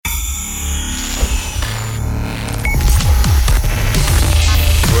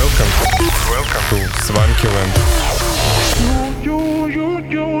SwankyLand.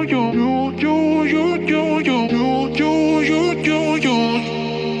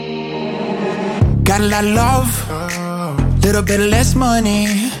 Got a lot of love, little bit less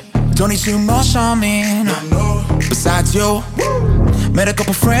money. Don't need too much on me, no. Besides you, met a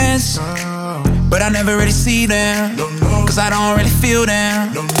couple friends, but I never really see them, cause I don't really feel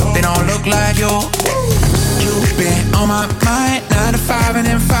them. They don't look like you. You've been on my mind, 9 to 5 and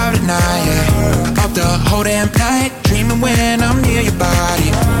then 5 to 9, yeah. Up the whole damn night, dreaming when I'm near your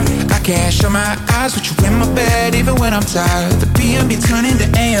body. I can't shut my eyes with you in my bed, even when I'm tired. The PM be turning to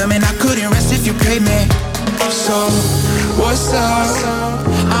AM and I couldn't rest if you paid me. So, what's up?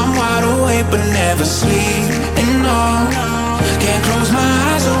 I'm wide awake but never sleep. And no, can't close my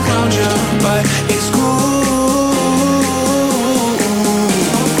eyes around you, but it's cool,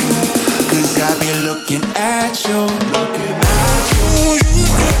 cause I be looking at you, looking at you.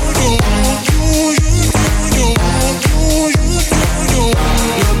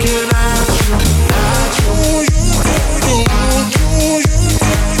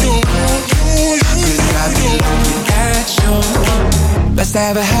 Best I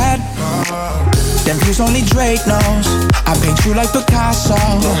ever had. Them views only Drake knows. I paint you like Picasso,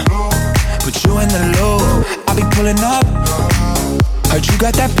 put you in the loop. I'll be pulling up. Heard you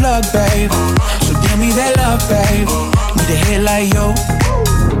got that plug, babe, so give me that love, babe. Need a hit like you.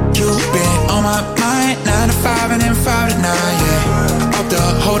 You've been on my mind, 9 to 5 and then 5 to 9, yeah. Up the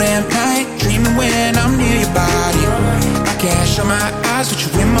whole damn night, dreaming when I'm near your body. I can't shut my eyes with you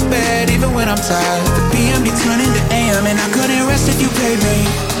in my bed, even when I'm tired. The PM be turning to AM and I couldn't rest if you paid me.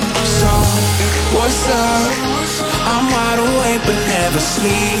 So, what's up? I'm wide awake but never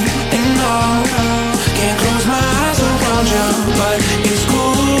sleep. And no, can't close my eyes around you, but it's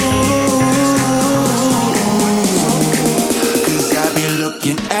cool, cause I be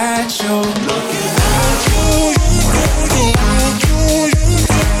looking at you, looking at you. Looking at you, at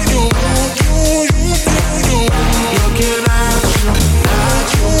you.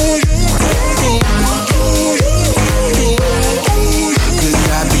 Cause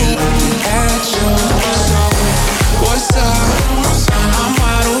I be looking at you. So, what's up? I'm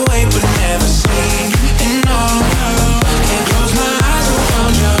wide awake but never sleep. And no, can't close my eyes around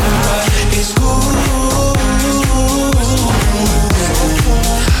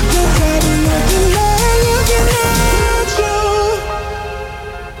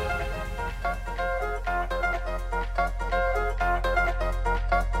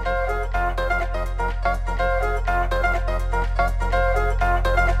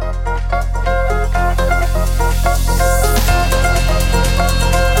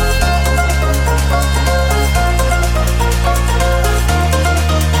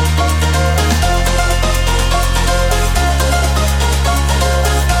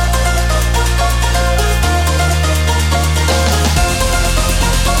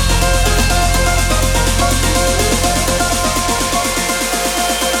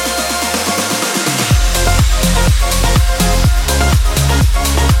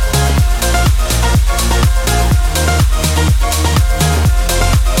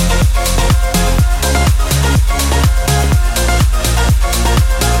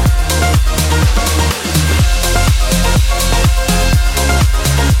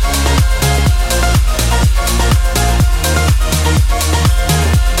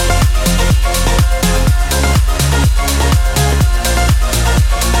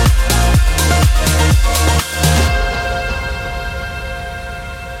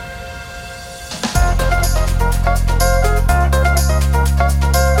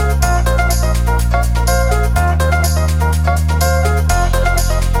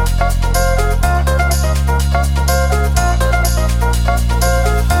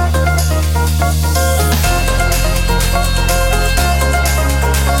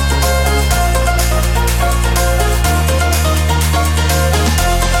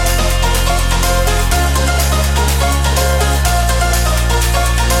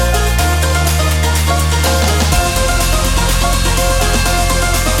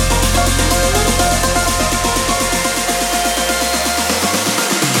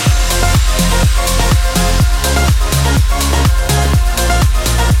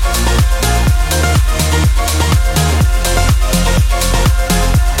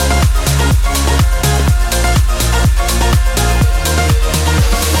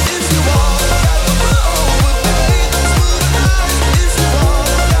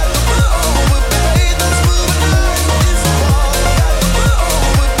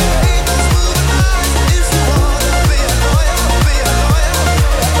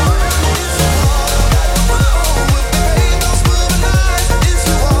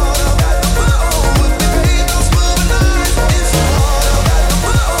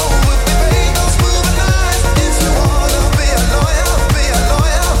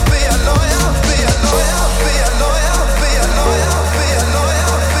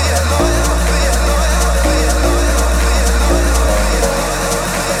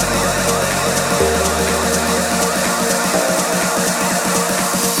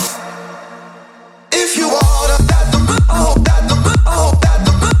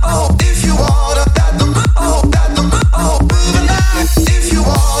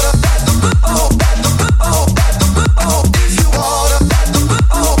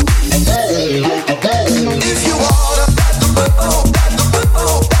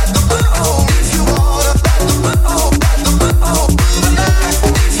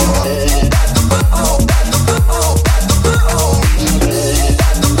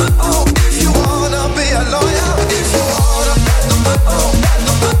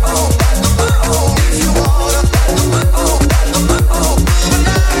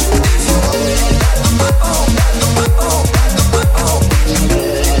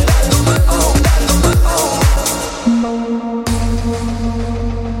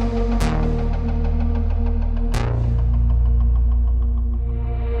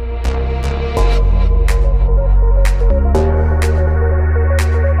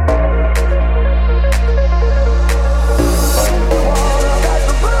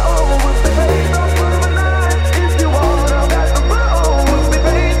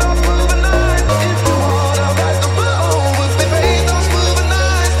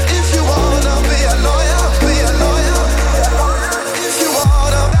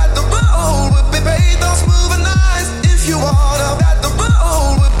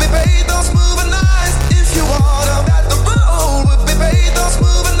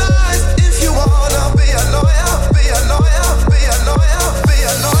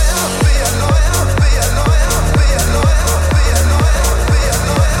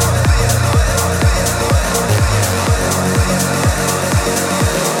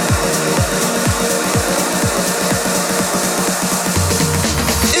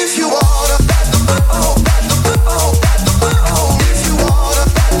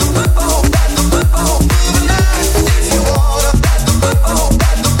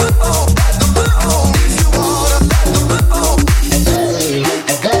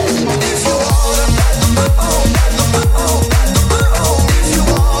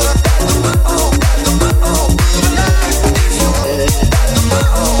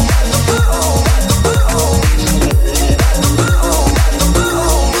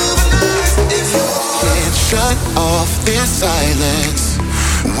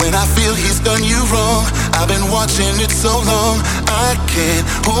so long, I can't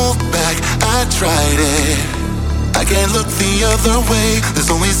hold back, I tried it. I can't look the other way,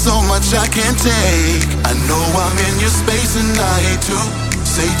 there's only so much I can take. I know I'm in your space and I hate to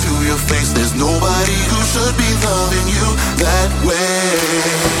say to your face, there's nobody who should be loving you that way.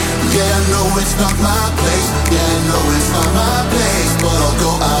 Yeah, I know it's not my place, yeah, I know it's not my place, but I'll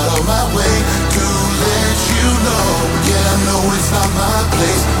go out of my way to let you know. Yeah, I know it's not my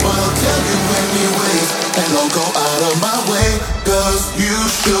place, but I'll tell you anyways, and I'll go out of my way, 'cause you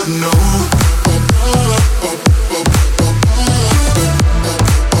should know.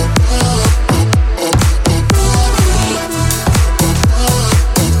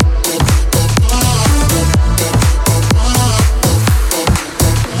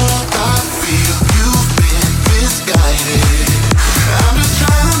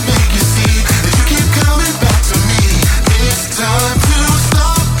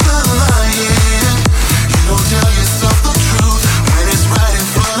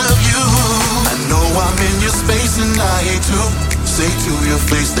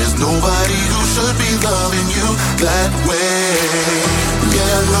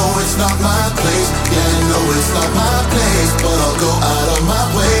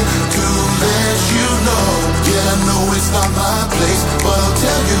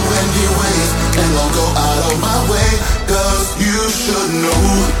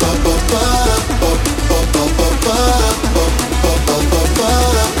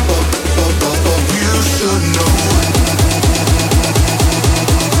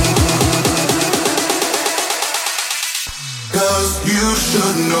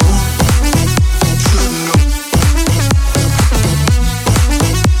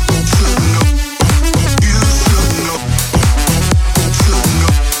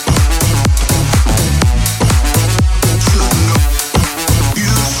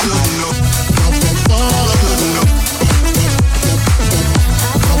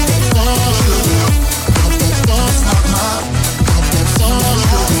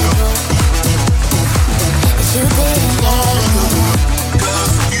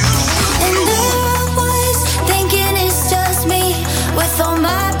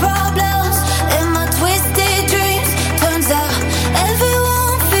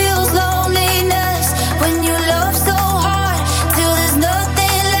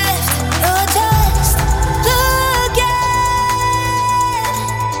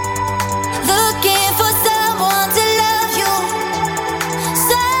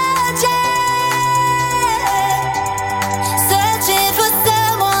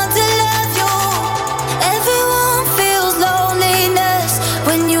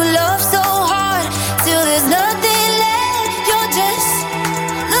 When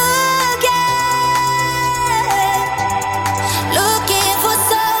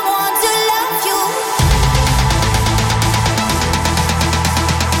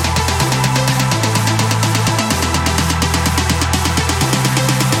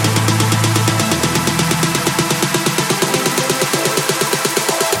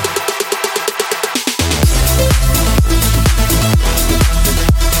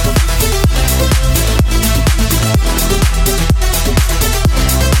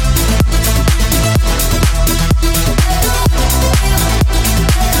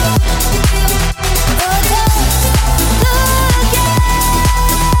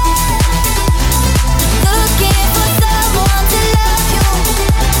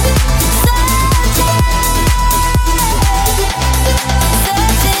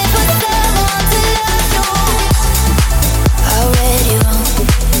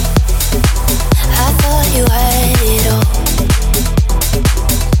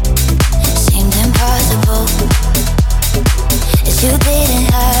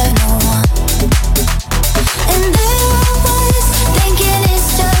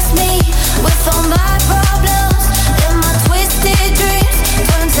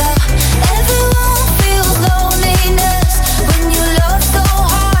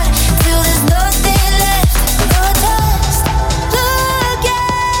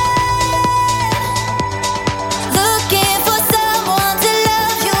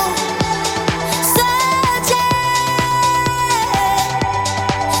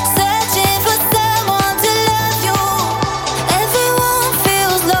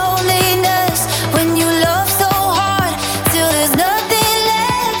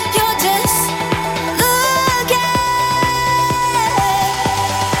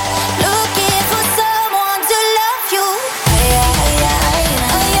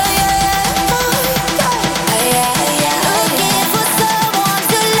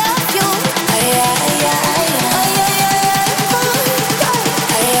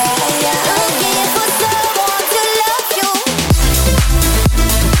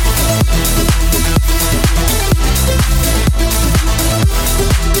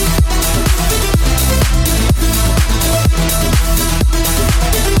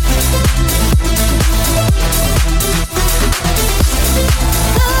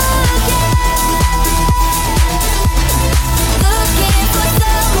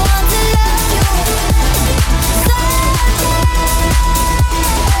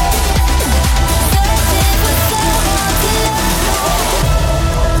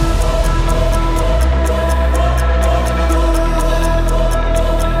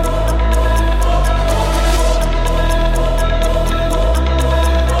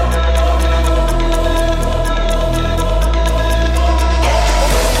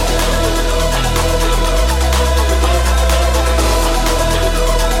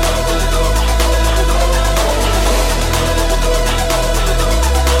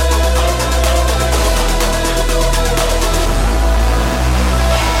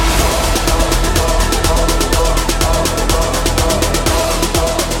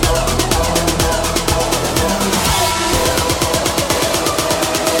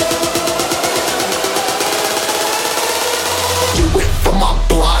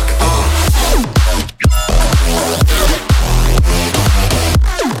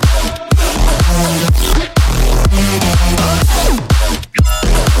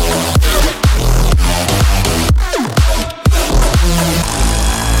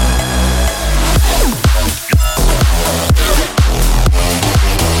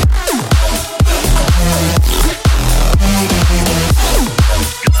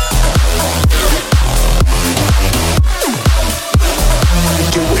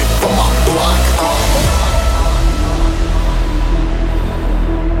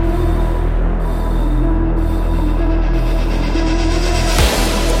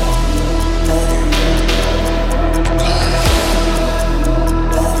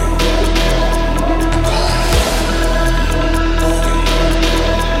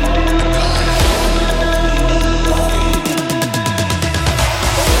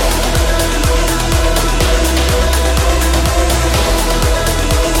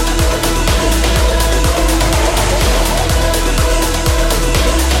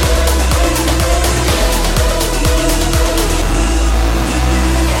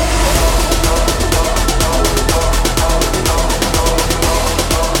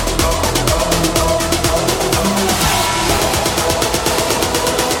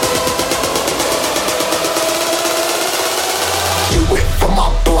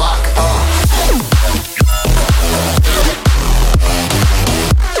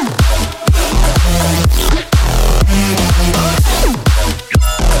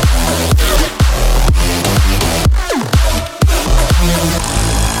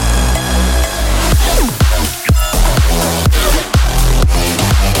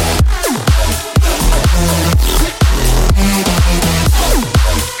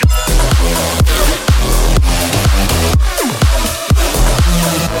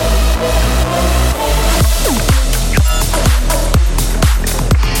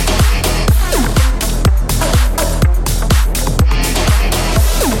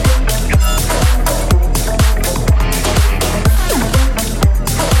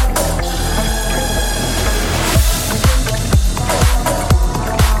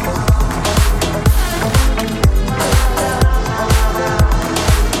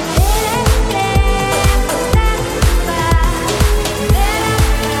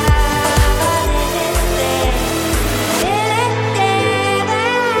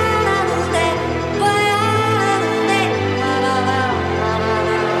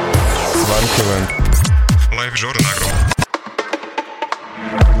Jordan Agro.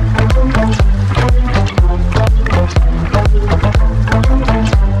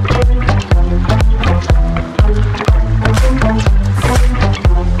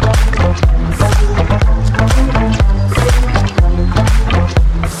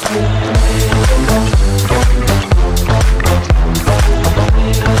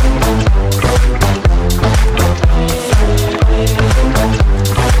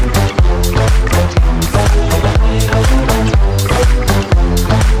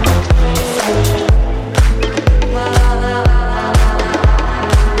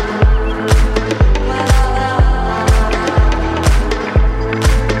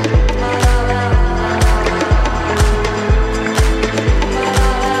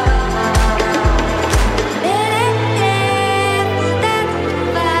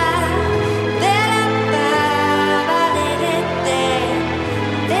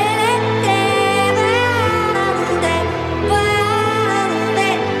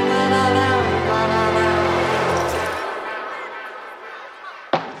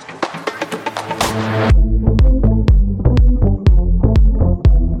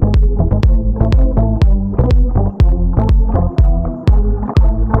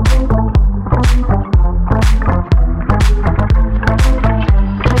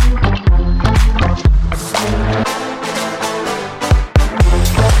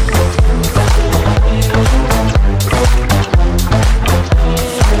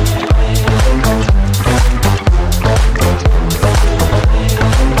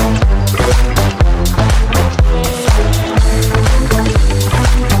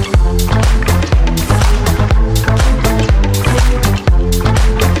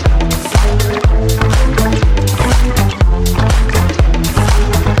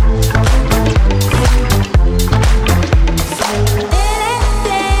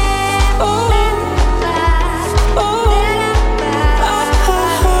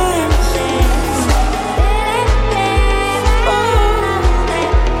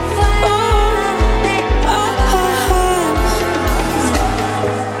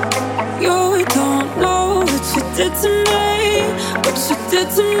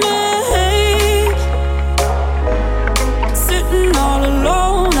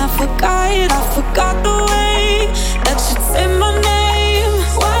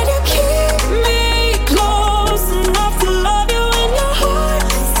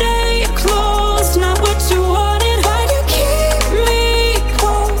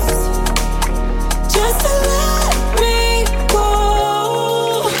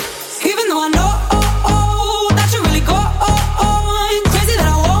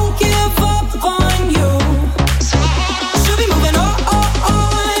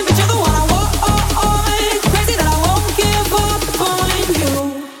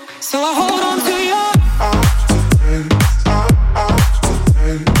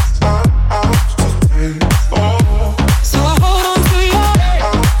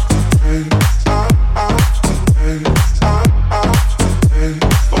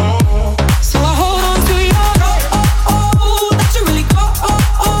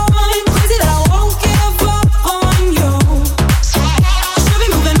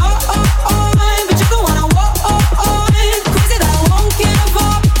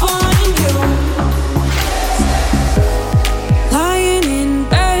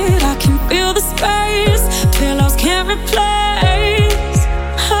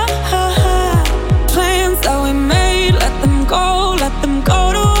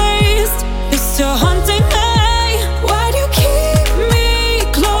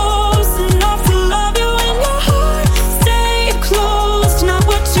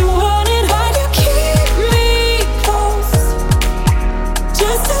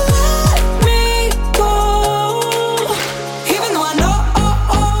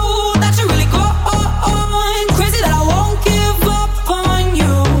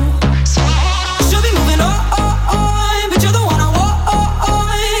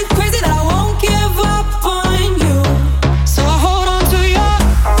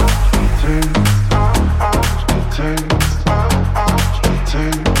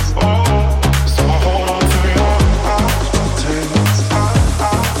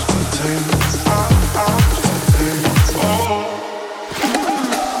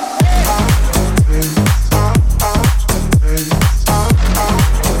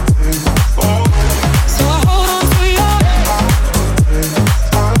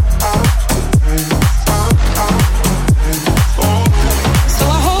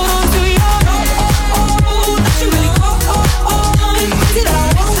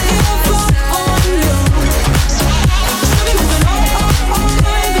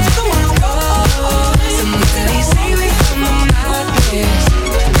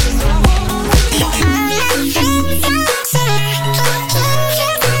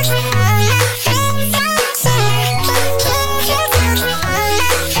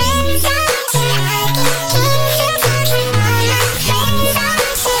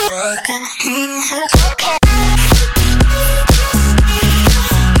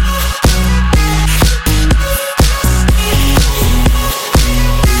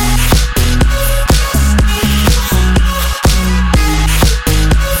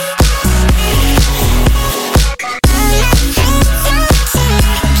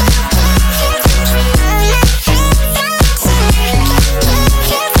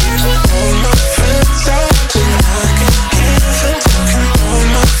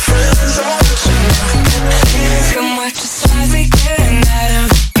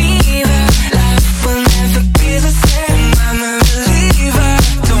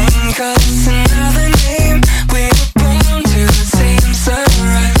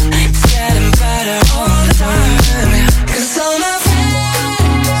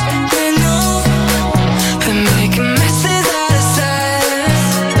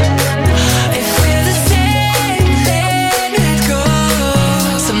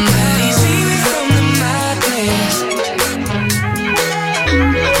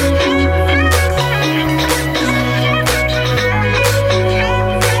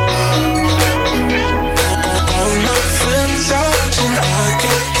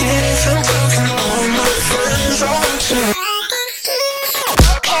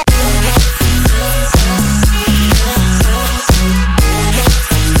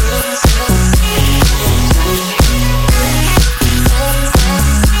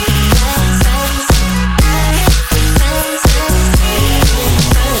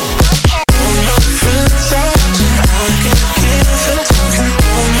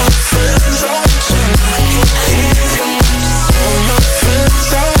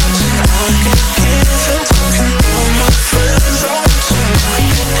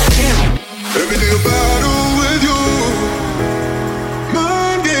 a battle with you.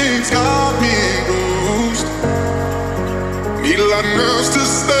 Mind games got me lost. Need a lot of nerves to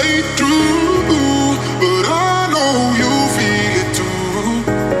stay true, but I know you feel it too.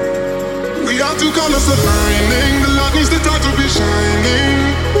 We are two colors aligning. The light needs the dark to be shining.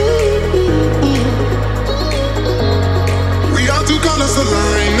 We are two colors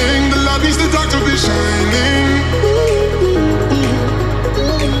aligning. The light needs the dark to be shining.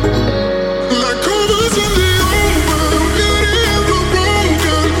 Like colors in the open, beauty in the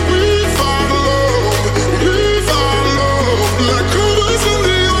broken. We follow, we follow. Like colors in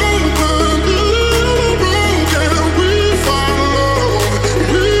the open, beauty in the broken. We follow,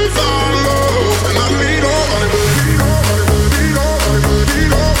 we follow. And I need all my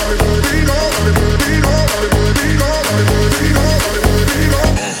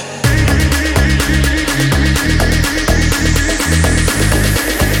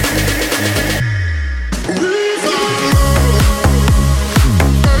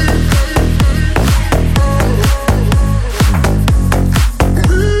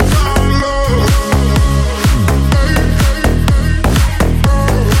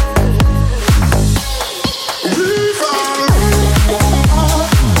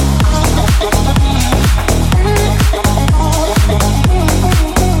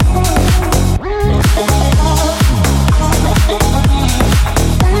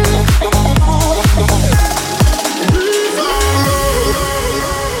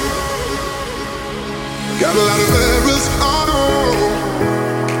got a lot of errors, I know.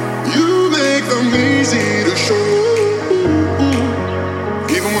 You make them easy to show.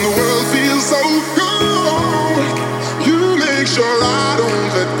 Even when the world feels so cold, you make sure I don't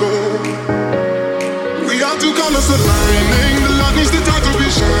let go. We are two colors aligning. The light needs the dark to be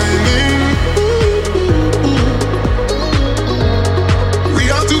shining. We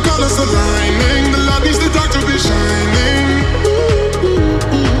are two colors aligning. The light needs the dark to be shining.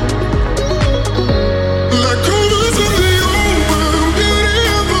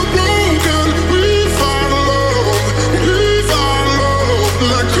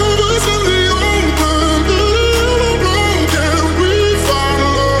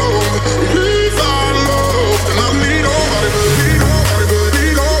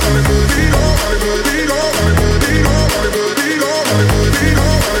 Everybody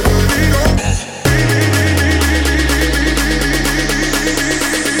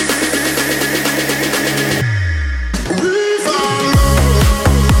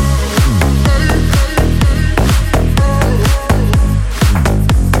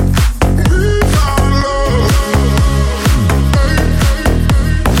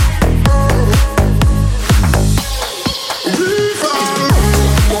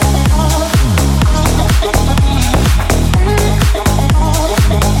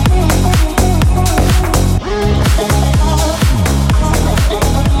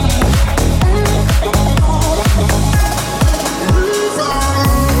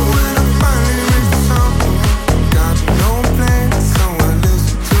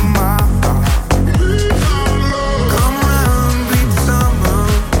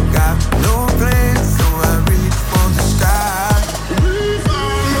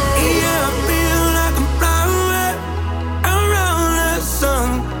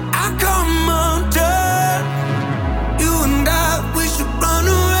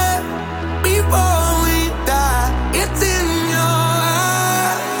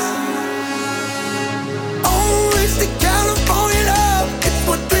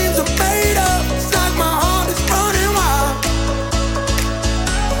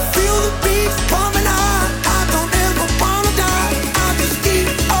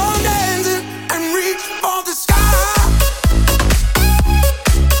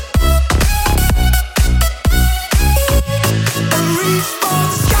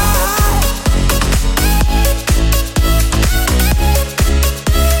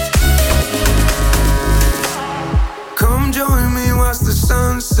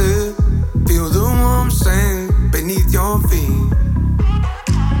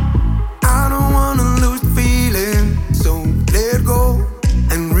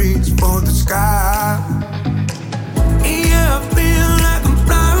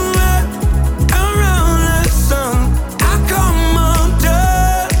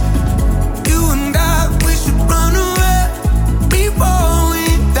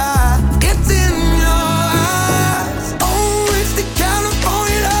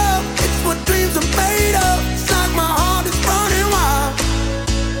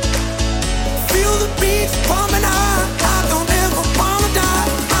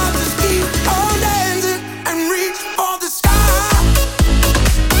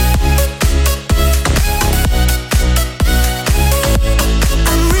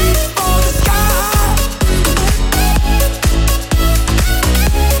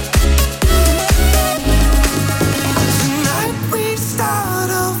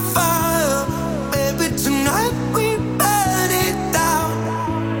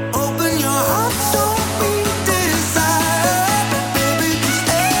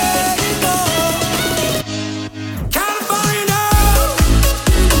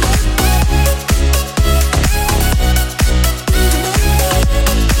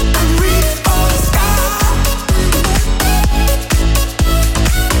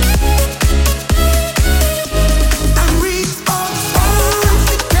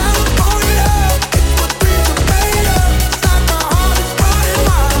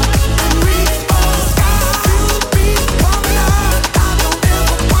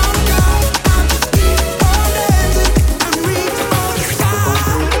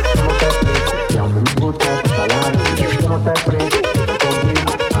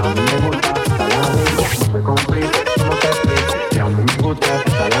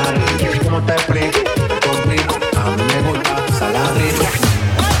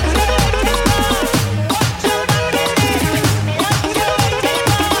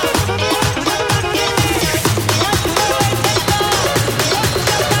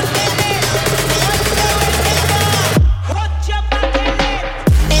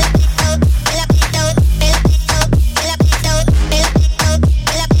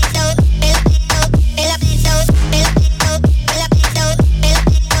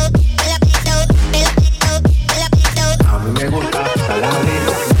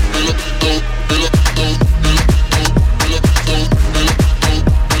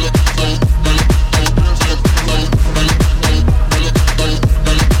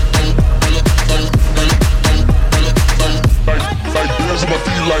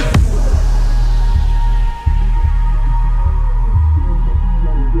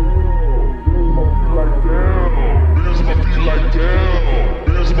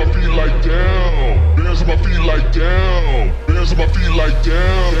like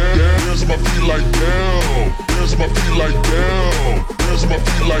down. Dance on my feet like down. Dance on my feet like down. Dance on my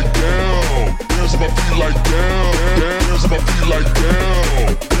feet like down. Dance on my feet like down. Dance on my feet like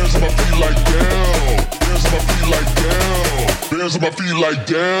down. Dance on my feet like down. Dance on my feet like down. Dance on my feet like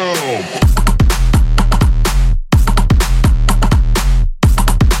down.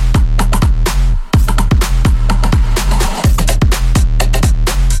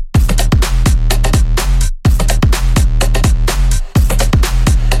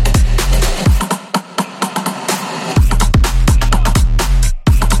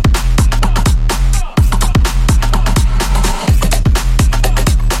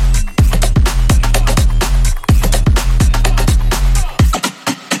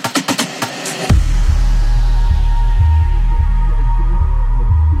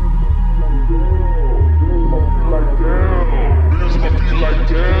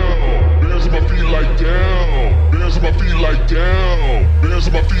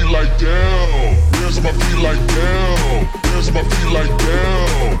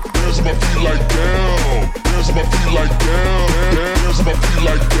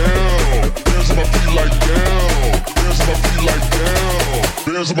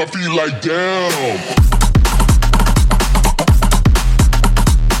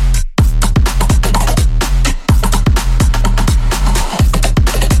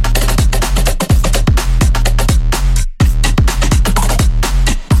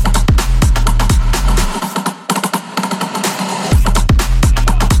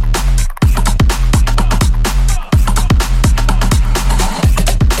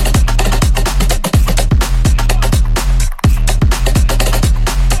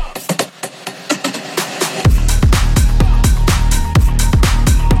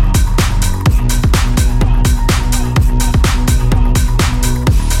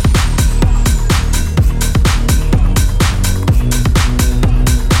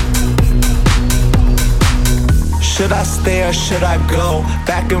 Should I stay or should I go?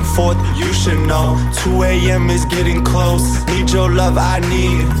 Back and forth, you should know. 2 a.m. is getting close. Need your love, I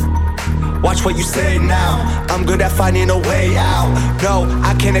need. Watch what you say now. I'm good at finding a way out. No,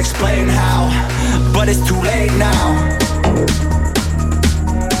 I can't explain how, but it's too late now.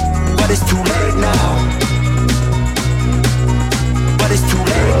 But it's too late now. But it's too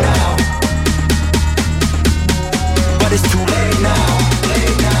late now. But it's too late now.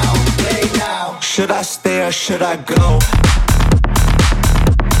 Late now, late now. Should I stay or should I go?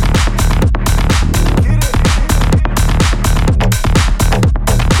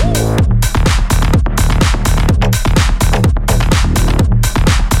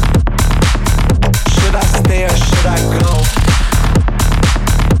 Should I stay or should I go?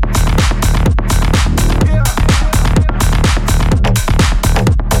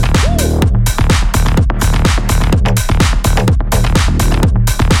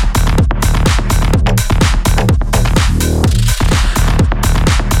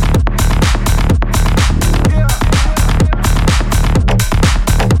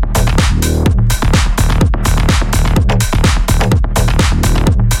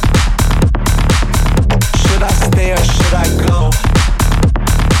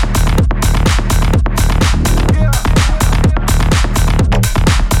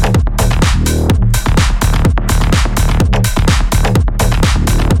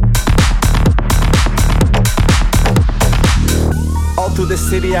 The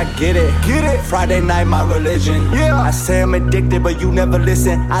city, I get it. Friday night, my religion. I say I'm addicted, but you never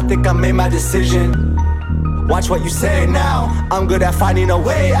listen. I think I made my decision. Watch what you say now. I'm good at finding a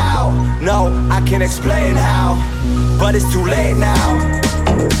way out. No, I can't explain how, but it's too late now.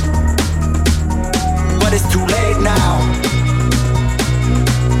 But it's too late now.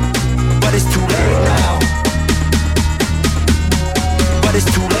 But it's too late now. But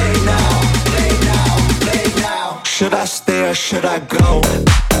it's too late now. Late now, late now. Should I stay or should I go?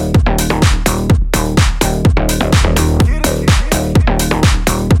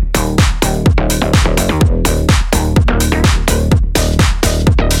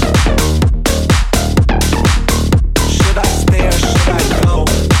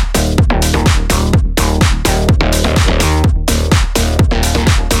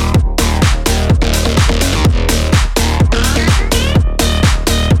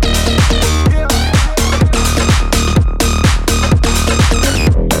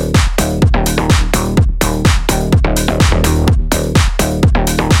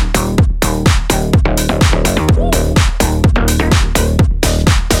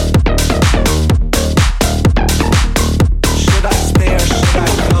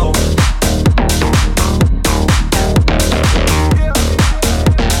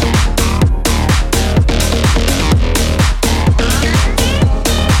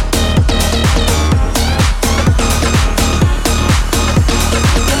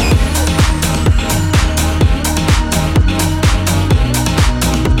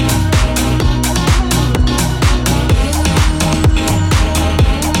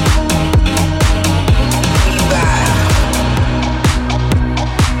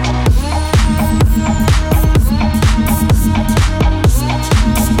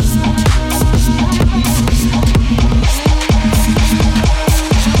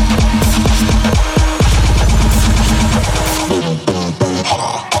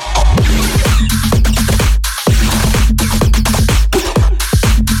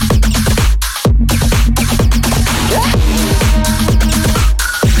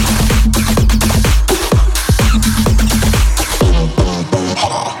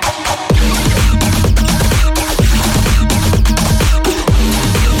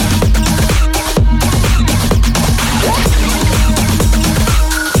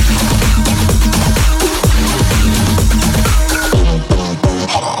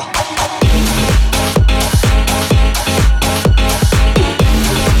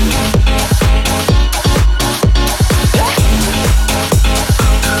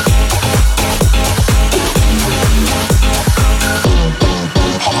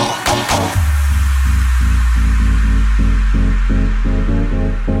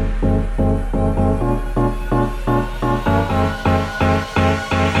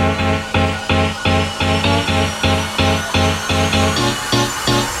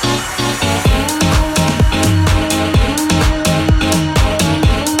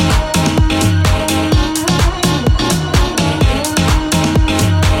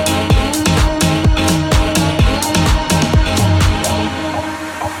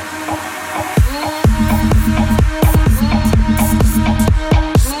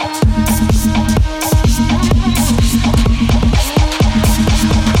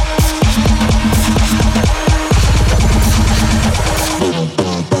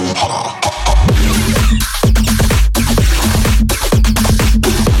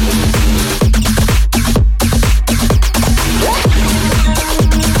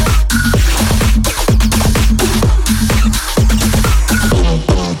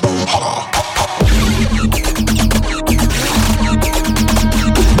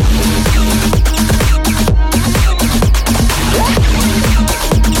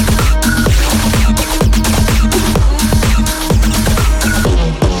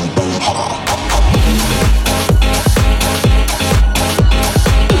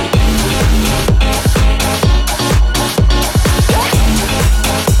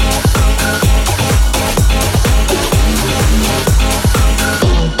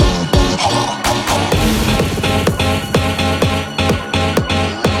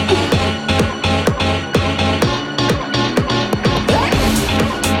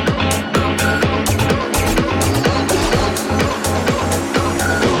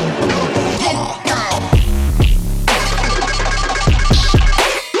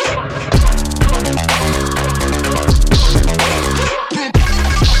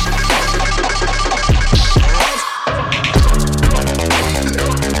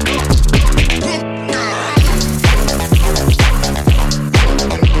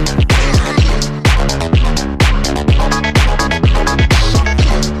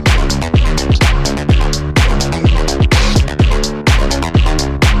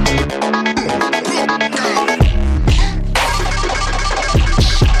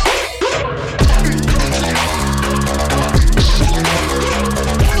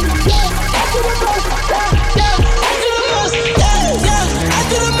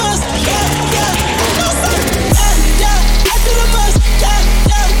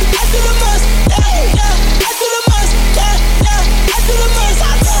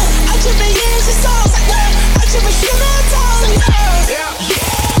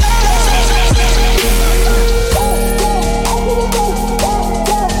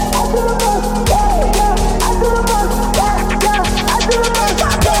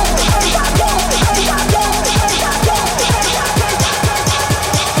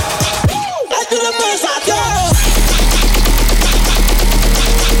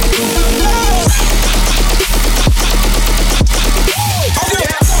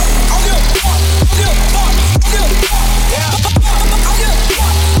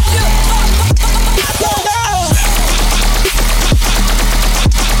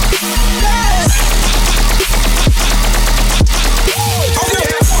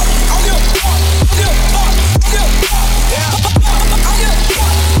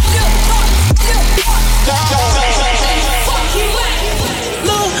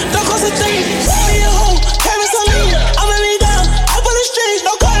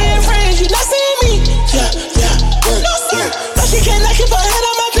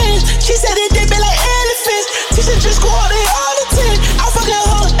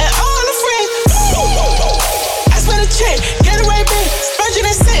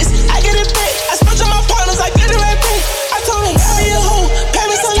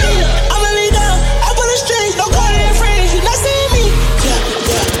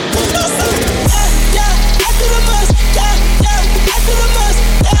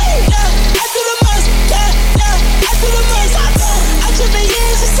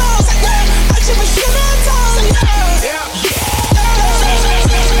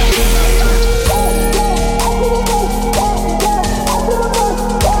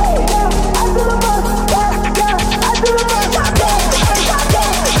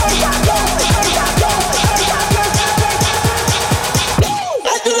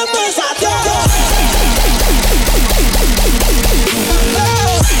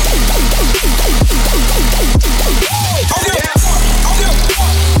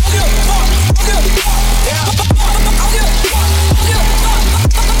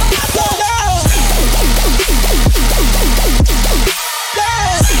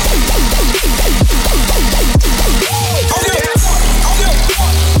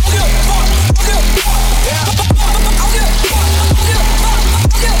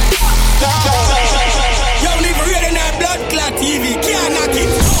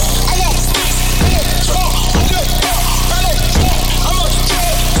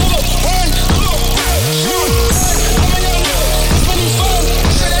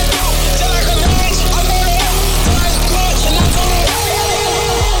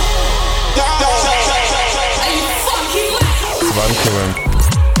 SwankyLand.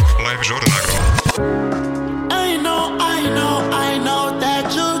 Live Jordan Agro. I know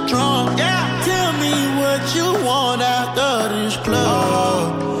that you're drunk. Yeah. Tell me what you want after this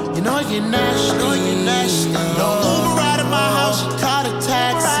club. You know you're nasty. Don't Uber right at my house, you call a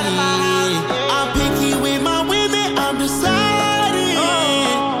taxi. I'm picky with my women, I'm deciding.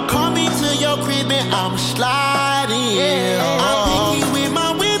 Call me to your crib and I'm sliding. I'm picky with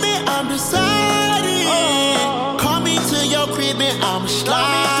my women, I'm deciding. Call me to your crib and I'm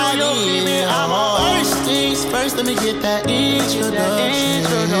sliding. First things first, let me get that introduction.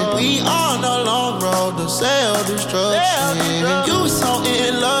 We on a long road to self-destruction. You was so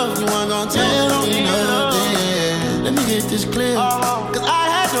in love, you weren't gonna tell me nothing. Let me get this clear, cause I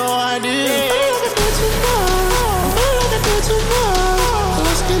had no idea. I feel like I did too much.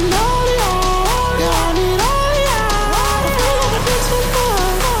 Let's get naughty, yeah, I need all y'all. I feel like I did too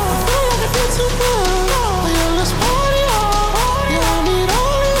much. Yeah, let's party, yeah, I need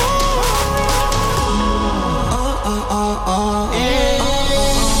all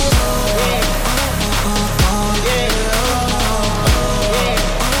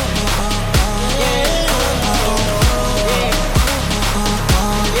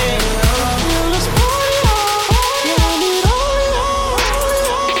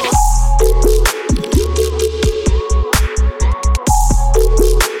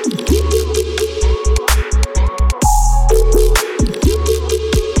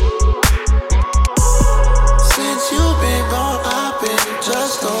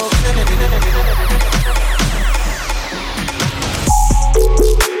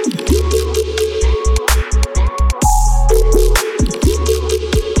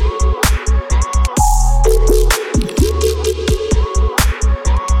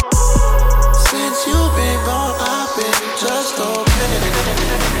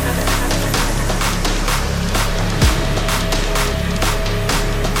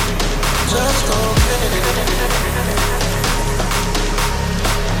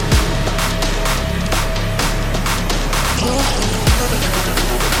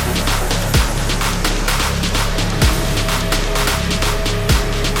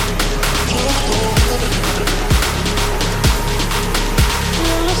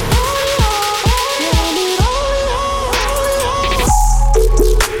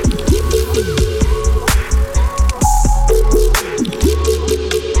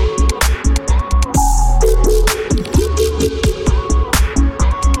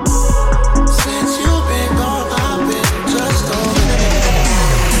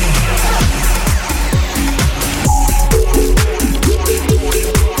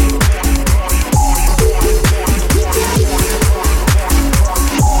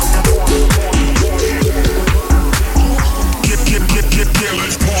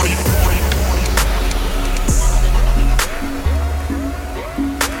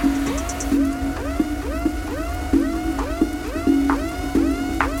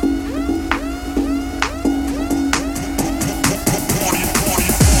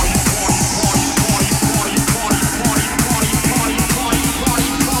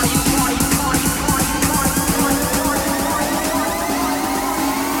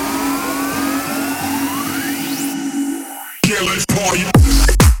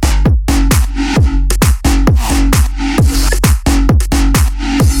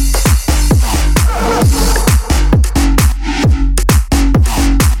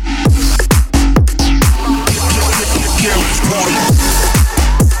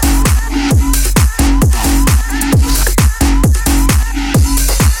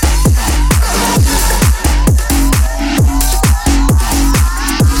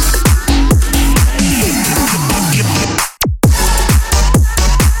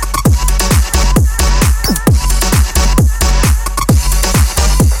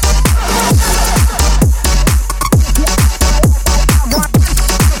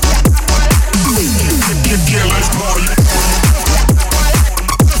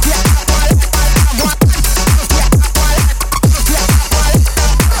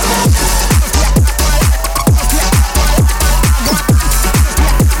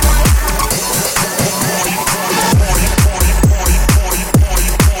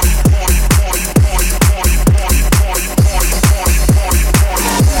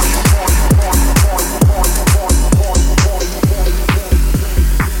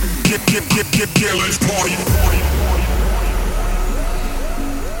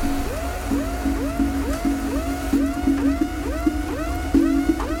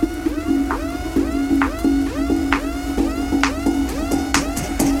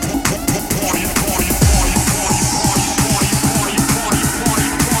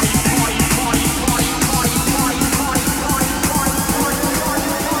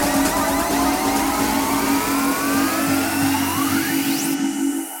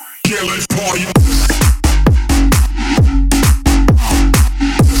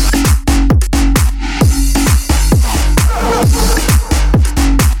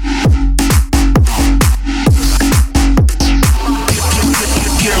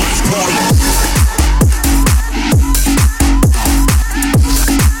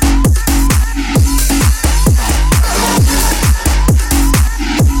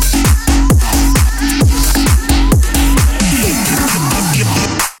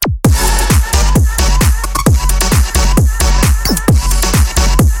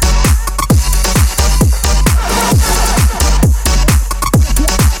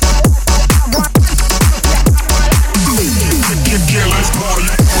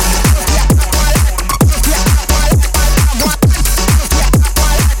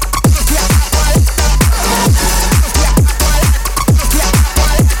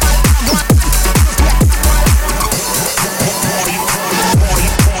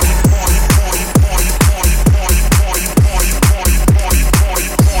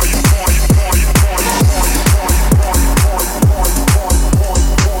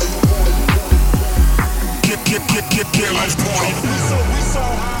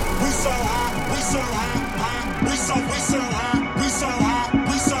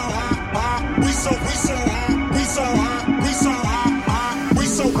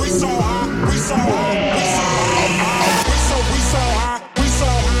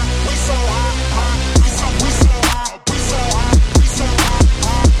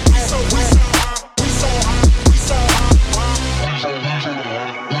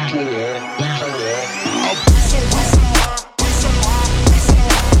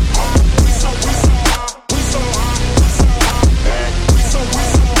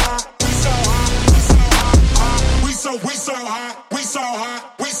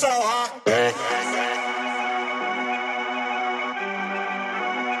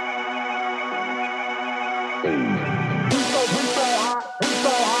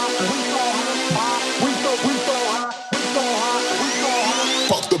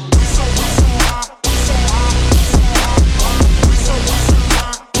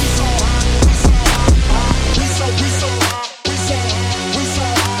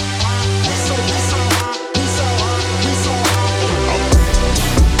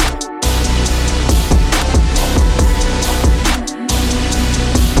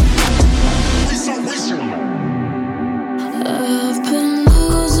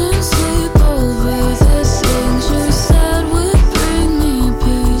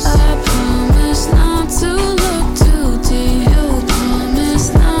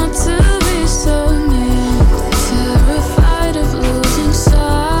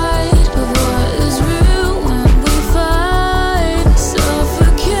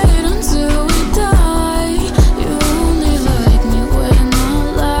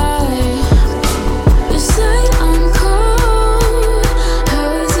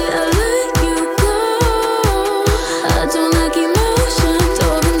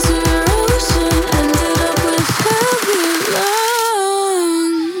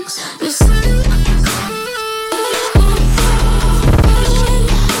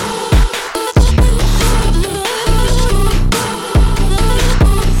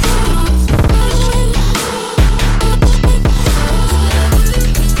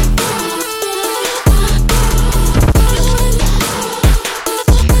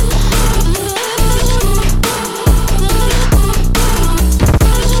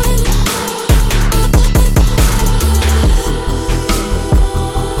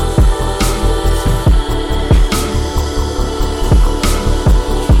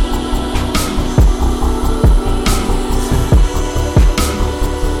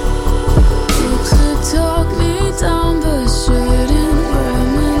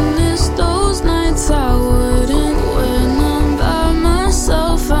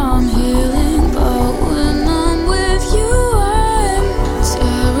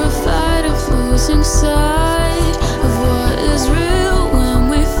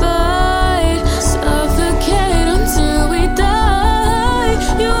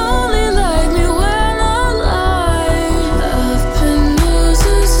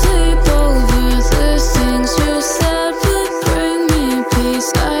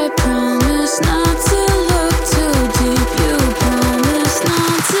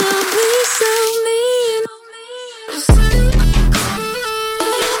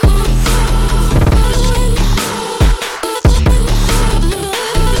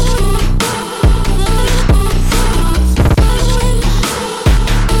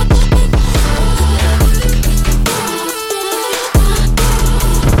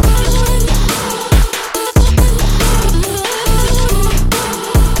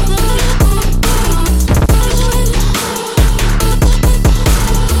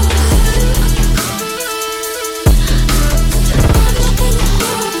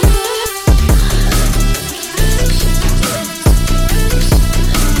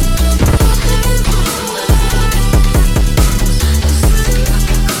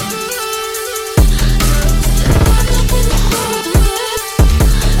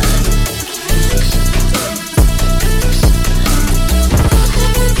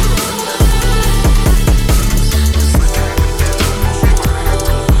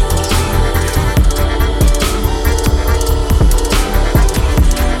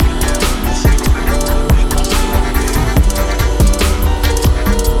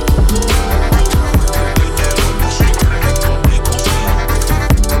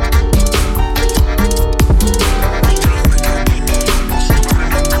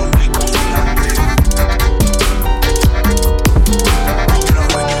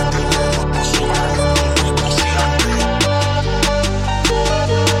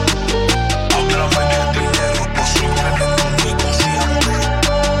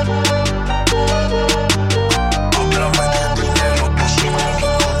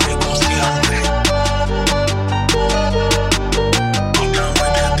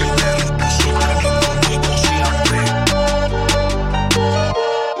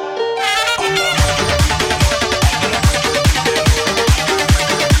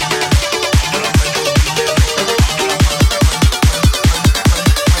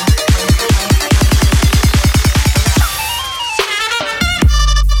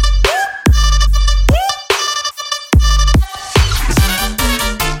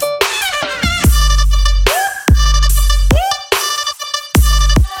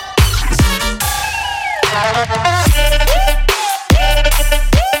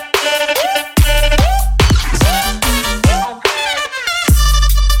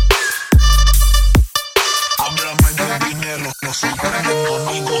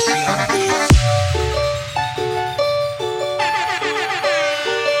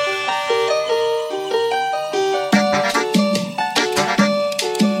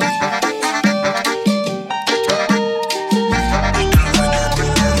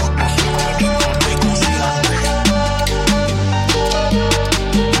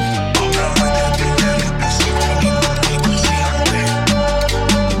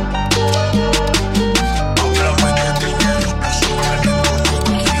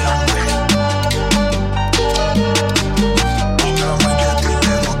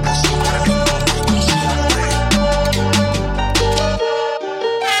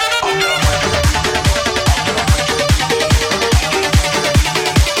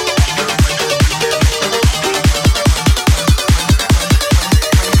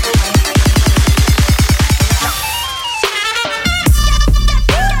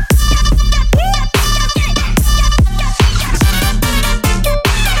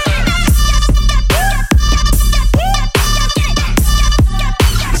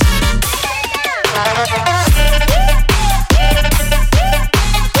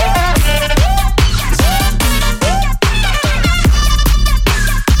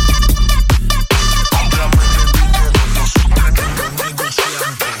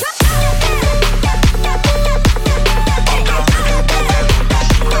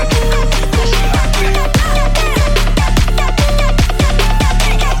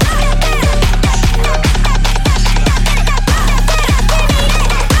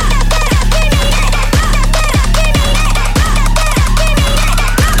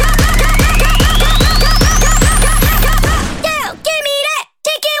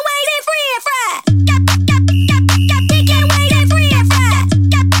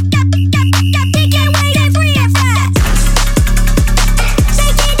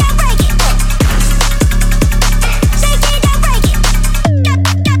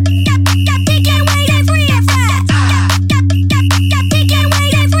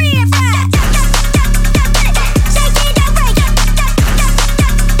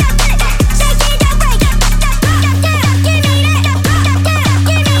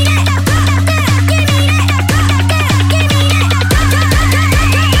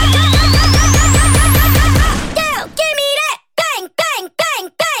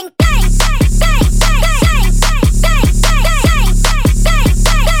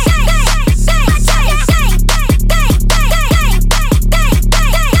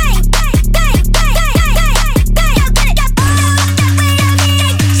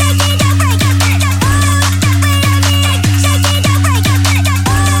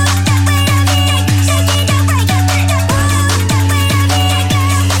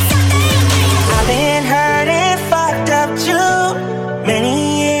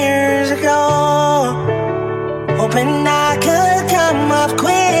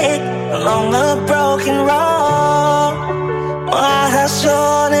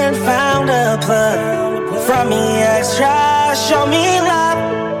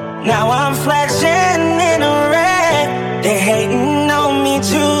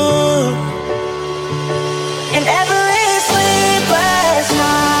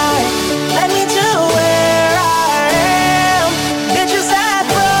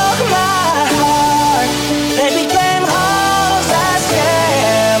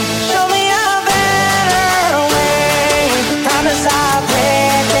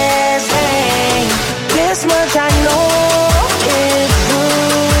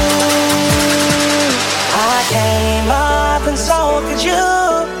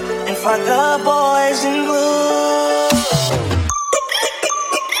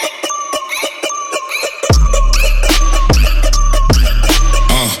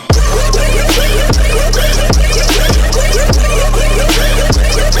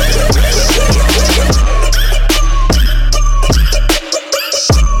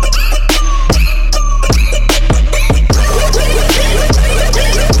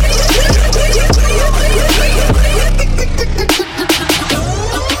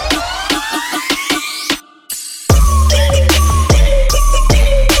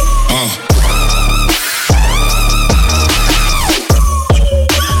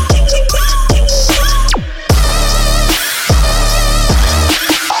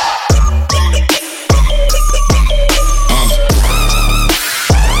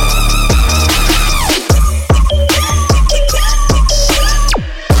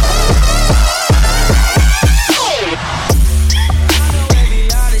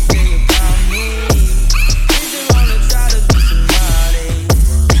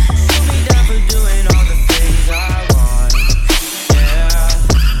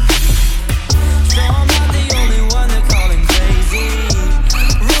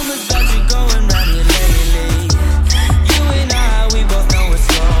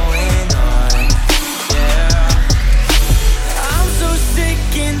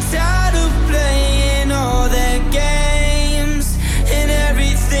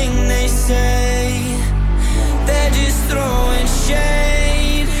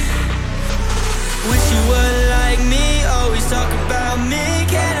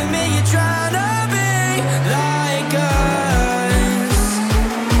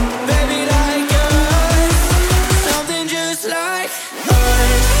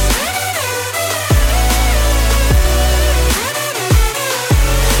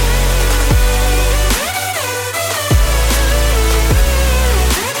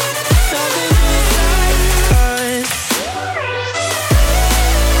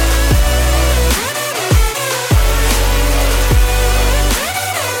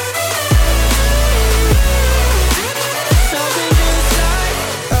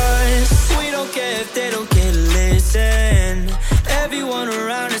Everyone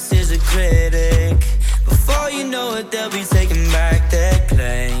around us is a critic. Before you know it, they'll be taking back their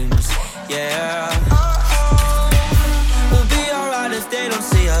claims. Yeah. We'll be alright if they don't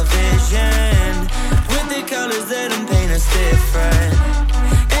see our vision. With the colors, let them paint us different.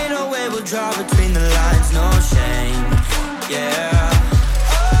 Ain't no way we'll draw between the lines, no shame. Yeah.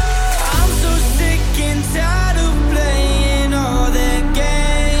 I'm so sick and tired of playing all their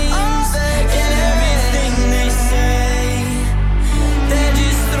games. And everything they say, they're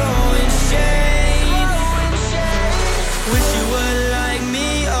just throwing shade. Wish you were like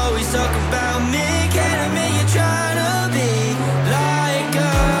me, always talk about me. Can't admit you're trying to be like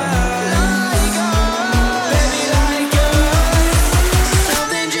us. Baby, like us.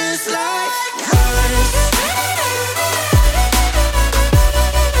 Something just like us.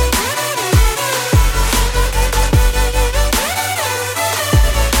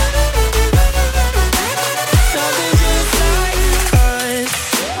 Something just like us.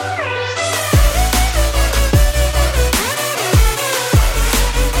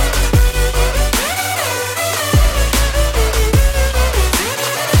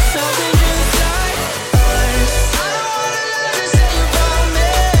 Something just like us. I don't wanna let you say about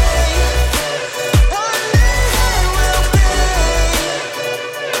me. One day we'll be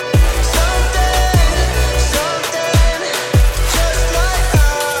something just like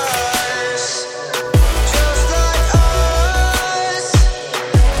us. Just like us.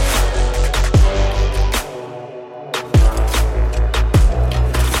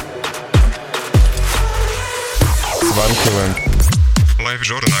 SwankyLand. Live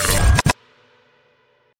Jordan Agro.